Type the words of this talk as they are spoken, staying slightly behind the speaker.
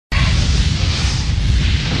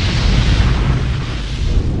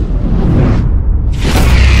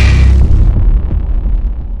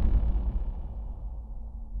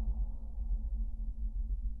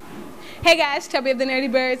Hey guys, Tubbi of the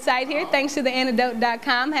Nerdy Bird site here. Thanks to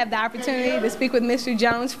theantidote.com, have the opportunity to speak with Mr.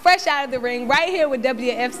 Jones, fresh out of the ring, right here with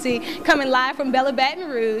WFC, coming live from Bella Baton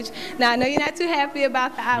Rouge. Now, I know you're not too happy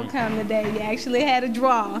about the outcome today. You actually had a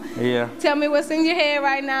draw. Yeah. Tell me what's in your head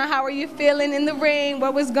right now. How are you feeling in the ring?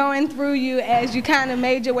 What was going through you as you kind of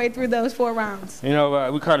made your way through those 4 rounds? You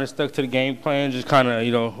know, we kind of stuck to the game plan, just kind of,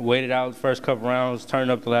 you know, waited out the first couple rounds,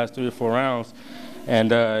 turned up the last 3 or 4 rounds.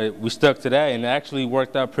 And we stuck to that, and it actually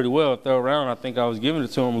worked out pretty well. Third round, I think I was giving it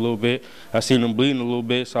to him a little bit. I seen him bleeding a little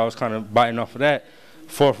bit, so I was kind of biting off of that.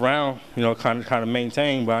 4th round, you know, kind of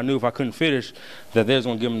maintained, but I knew if I couldn't finish, that they was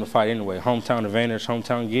gonna give him the fight anyway. Hometown advantage,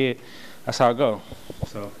 hometown get. That's how I go.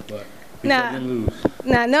 So, but we didn't lose.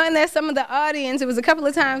 Now, knowing that some of the audience, it was a couple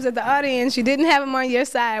of times that the audience, you didn't have them on your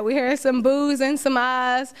side. We heard some boos and some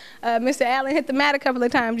ahs. Mr. Allen hit the mat a couple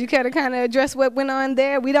of times. You care to kind of address what went on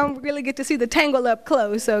there? We don't really get to see the tangle up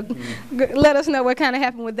close, so let us know what kind of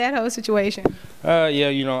happened with that whole situation. Yeah,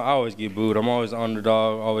 you know, I always get booed. I'm always the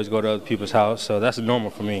underdog, always go to other people's house, so that's normal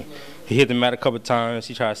for me. He hit the mat a couple of times.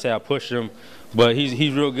 He tried to say I pushed him, but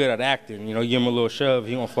he's real good at acting. You know, give him a little shove,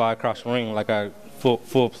 he gonna fly across the ring like I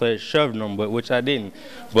full-fledged shoved him, but which I didn't.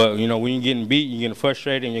 But you know, when you're getting beat, you're getting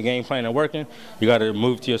frustrated, and your game plan ain't working, you got to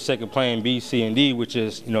move to your second plan, B, C, and D, which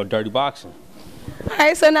is, you know, dirty boxing. All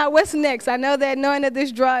right, so now what's next? I know that knowing that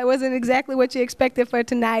this draw, it wasn't exactly what you expected for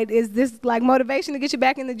tonight. Is this like motivation to get you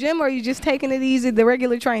back in the gym, or are you just taking it easy, the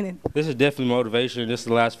regular training? This is definitely motivation. This is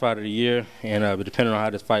the last fight of the year, and but depending on how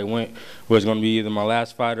this fight went, it's going to be either my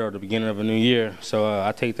last fight or the beginning of a new year. So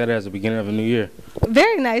I take that as the beginning of a new year.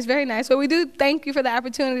 Very nice, very nice. Well, we do thank you for the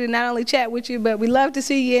opportunity to not only chat with you, but we love to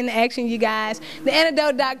see you in action, you guys.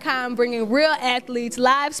 Theantidote.com, bringing real athletes,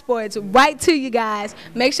 live sports right to you guys.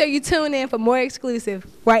 Make sure you tune in for more exclusive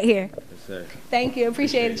right here. Yes, sir. Thank you.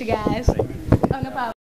 Appreciate it, you guys. Oh, no problem.